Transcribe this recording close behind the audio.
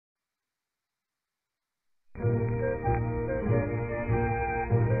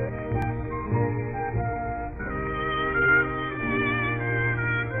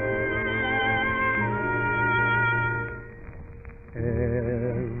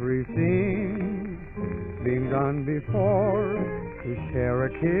done before. To share a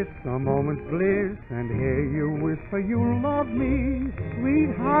kiss, a moment's bliss, and hear you whisper you love me,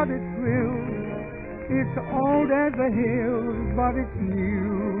 sweetheart, it thrills. It's old as the hills, but it's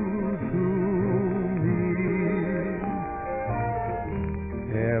new to me.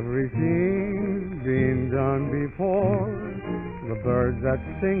 Everything's been done before. The birds that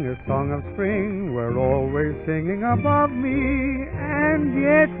sing a song of spring were always singing above me, and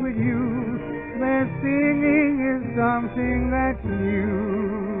yet with you, their singing is something that's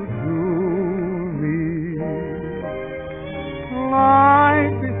new to me.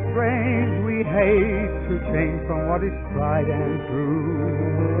 Life is strange, we hate to change from what is tried and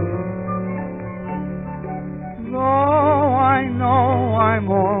true. Though I know I'm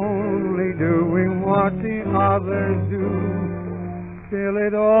only doing what the others do, still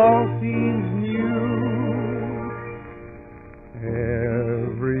it all seems new.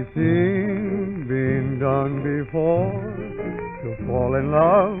 Everything's been done before. To fall in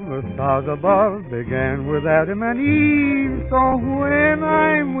love, the stars above began with Adam and Eve. So when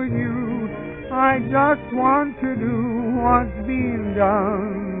I'm with you, I just want to do what's been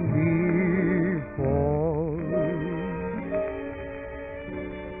done before.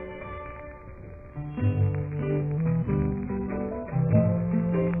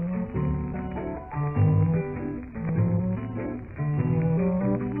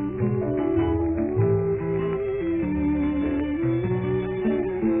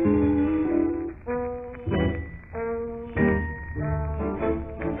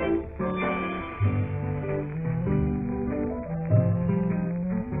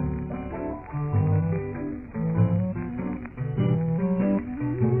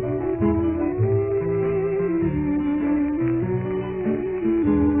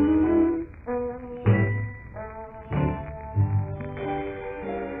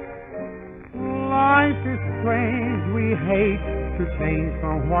 Life is strange, we hate to change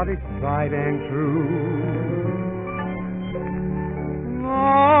from what is tried and true.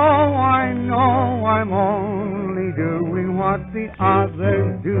 Oh, I know I'm only doing what the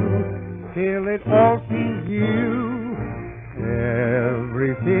others do, till it all seems new.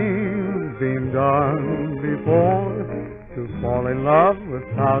 Everything's been done before. To fall in love with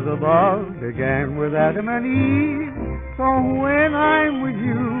stars above began with Adam and Eve. So when I'm with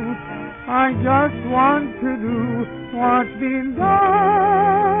you, I just want to do what's been done